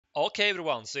Okay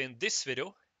everyone, so in this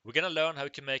video we're gonna learn how you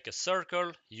can make a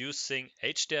circle using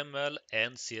HTML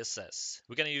and CSS.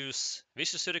 We're gonna use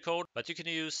Visual Studio Code, but you can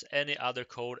use any other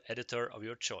code editor of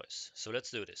your choice. So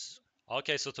let's do this.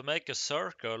 Okay, so to make a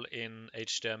circle in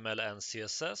HTML and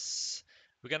CSS,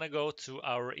 we're gonna go to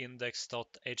our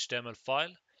index.html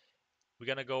file. We're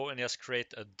gonna go and just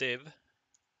create a div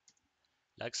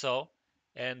like so,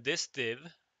 and this div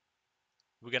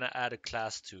we're gonna add a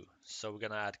class to. So we're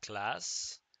gonna add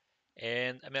class,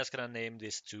 and I'm just gonna name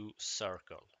this to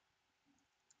circle,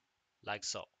 like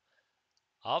so.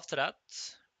 After that,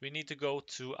 we need to go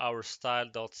to our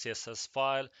style.css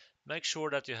file. Make sure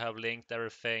that you have linked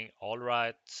everything all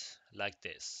right, like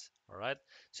this. All right,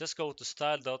 just go to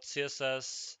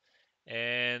style.css,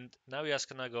 and now we're just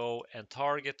gonna go and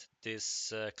target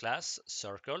this class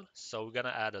circle. So we're gonna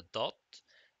add a dot,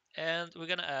 and we're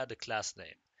gonna add a class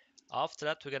name. After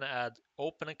that, we're gonna add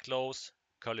open and close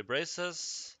curly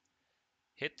braces.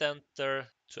 Hit enter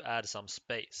to add some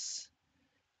space.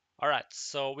 Alright,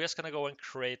 so we're just gonna go and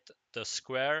create the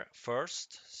square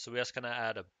first. So we're just gonna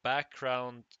add a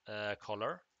background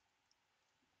color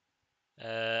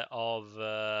of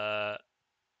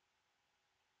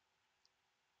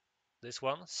this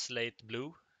one, slate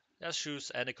blue. Just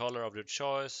choose any color of your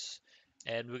choice.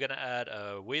 And we're gonna add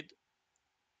a width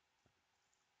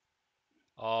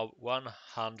of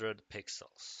 100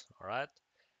 pixels. Alright,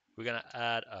 we're gonna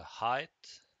add a height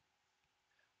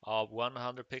of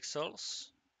 100 pixels,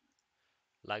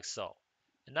 like so.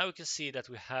 And now we can see that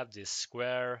we have this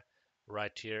square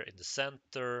right here in the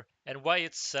center. And why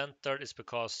it's centered is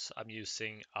because I'm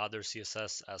using other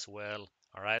CSS as well.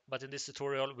 All right, but in this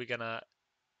tutorial, we're gonna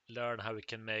learn how we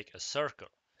can make a circle.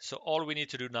 So all we need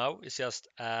to do now is just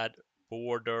add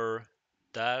border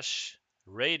dash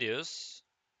radius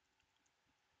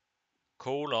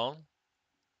colon,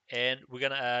 and we're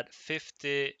gonna add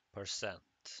 50%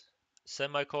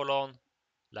 semicolon,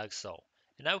 like so.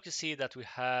 And now we can see that we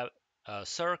have a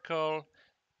circle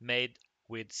made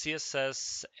with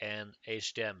CSS and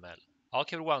HTML.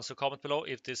 Okay everyone, so comment below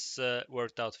if this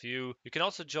worked out for you. You can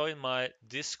also join my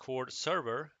Discord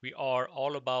server. We are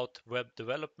all about web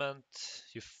development.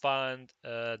 You find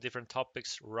different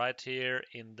topics right here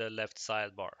in the left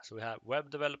sidebar. So we have web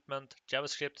development,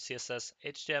 JavaScript, CSS,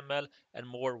 HTML, and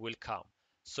more will come.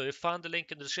 So you find the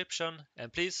link in the description,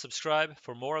 and please subscribe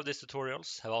for more of these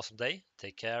tutorials. Have an awesome day,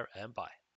 take care, and bye.